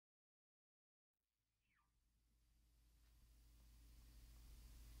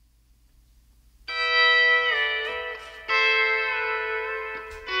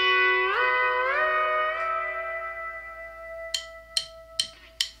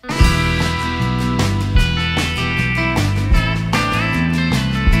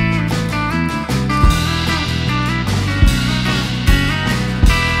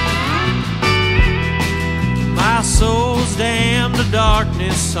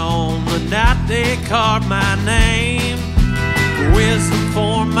grace on the night they carved my name. Wisdom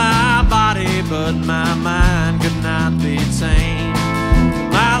for my body, but my mind could not be tamed.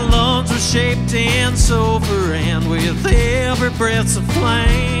 My lungs were shaped in sulfur, and with every breath's a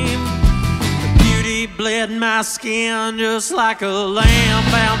flame. The beauty bled my skin just like a lamb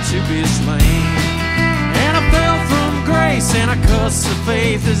bound to be slain. And I fell from grace, and I cussed the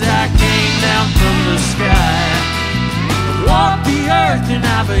faith as I came down from the sky. I walked the earth, and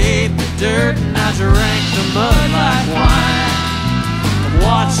I ate the dirt, and I drank the mud like wine.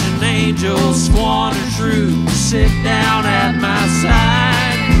 Watching angels squander truth, sit down at my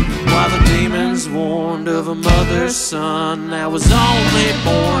side, while the demons warned of a mother's son that was only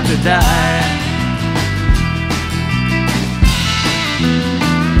born to die.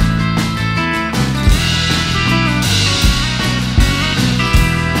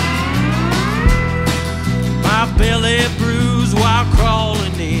 My belly bruised while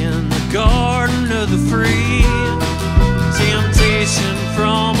crawling in the garden of the free. Temptation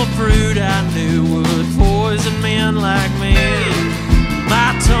from a fruit I knew would poison men like me.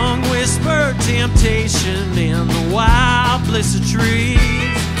 My tongue whispered temptation in the wild bliss of trees.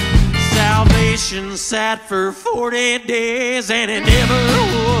 Salvation sat for 40 days and it never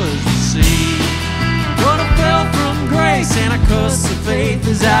was to see. But I fell from grace and I cussed the faith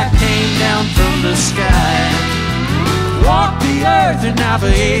as I came down from the sky. Walked the earth and I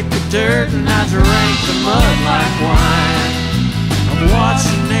ate the dirt, and I drank the mud like wine. I'm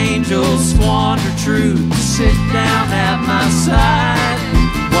watching angels squander truth, sit down at my side,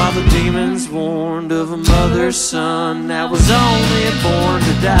 while the demons warned of a mother's son that was only born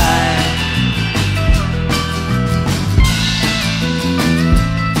to die.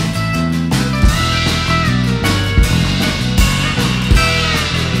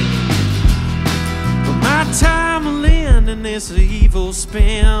 Time will end and this evil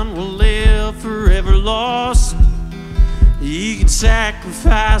spin will live forever lost. You can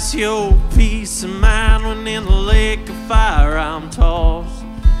sacrifice your peace of mind when in the lake of fire I'm tossed.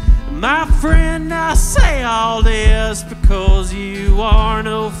 My friend, I say all this because you are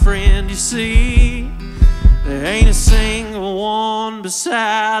no friend, you see. There ain't a single one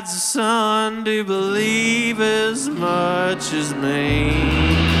besides the sun to believe as much as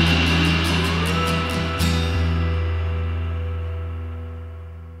me.